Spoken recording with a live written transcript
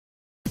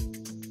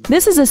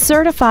This is a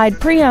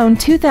certified pre-owned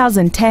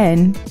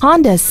 2010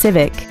 Honda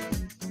Civic.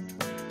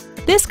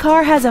 This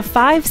car has a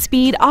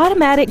 5-speed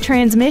automatic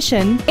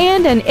transmission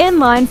and an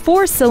inline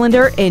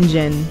 4-cylinder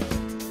engine.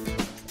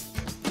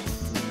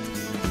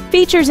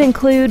 Features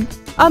include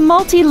a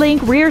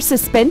multi-link rear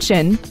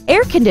suspension,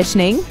 air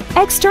conditioning,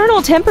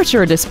 external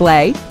temperature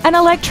display, an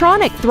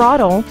electronic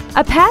throttle,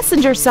 a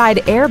passenger side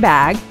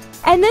airbag,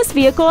 and this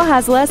vehicle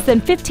has less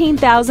than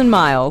 15,000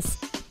 miles.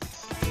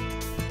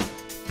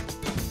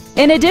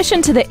 In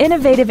addition to the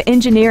innovative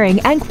engineering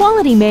and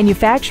quality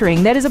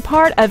manufacturing that is a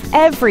part of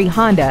every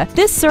Honda,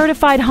 this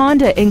certified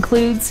Honda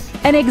includes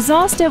an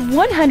exhaustive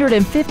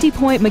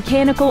 150-point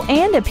mechanical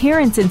and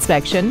appearance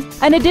inspection,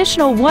 an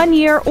additional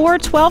 1-year or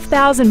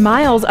 12,000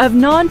 miles of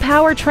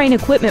non-powertrain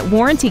equipment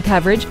warranty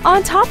coverage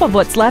on top of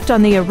what's left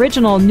on the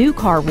original new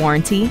car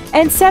warranty,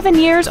 and 7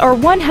 years or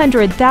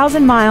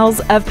 100,000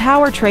 miles of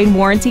powertrain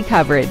warranty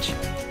coverage.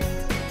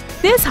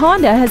 This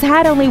Honda has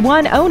had only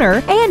one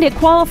owner and it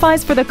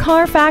qualifies for the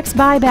Carfax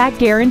buyback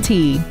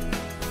guarantee.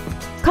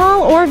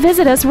 Call or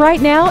visit us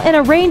right now and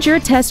arrange your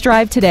test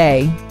drive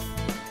today.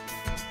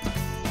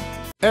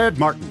 Ed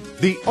Martin,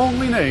 the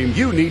only name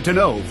you need to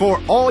know for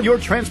all your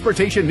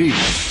transportation needs.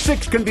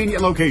 6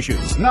 convenient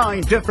locations,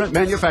 9 different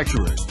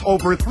manufacturers,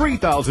 over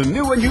 3,000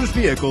 new and used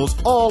vehicles,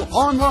 all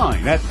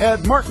online at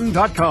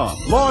EdMartin.com.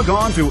 Log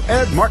on to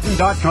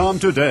EdMartin.com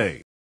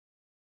today.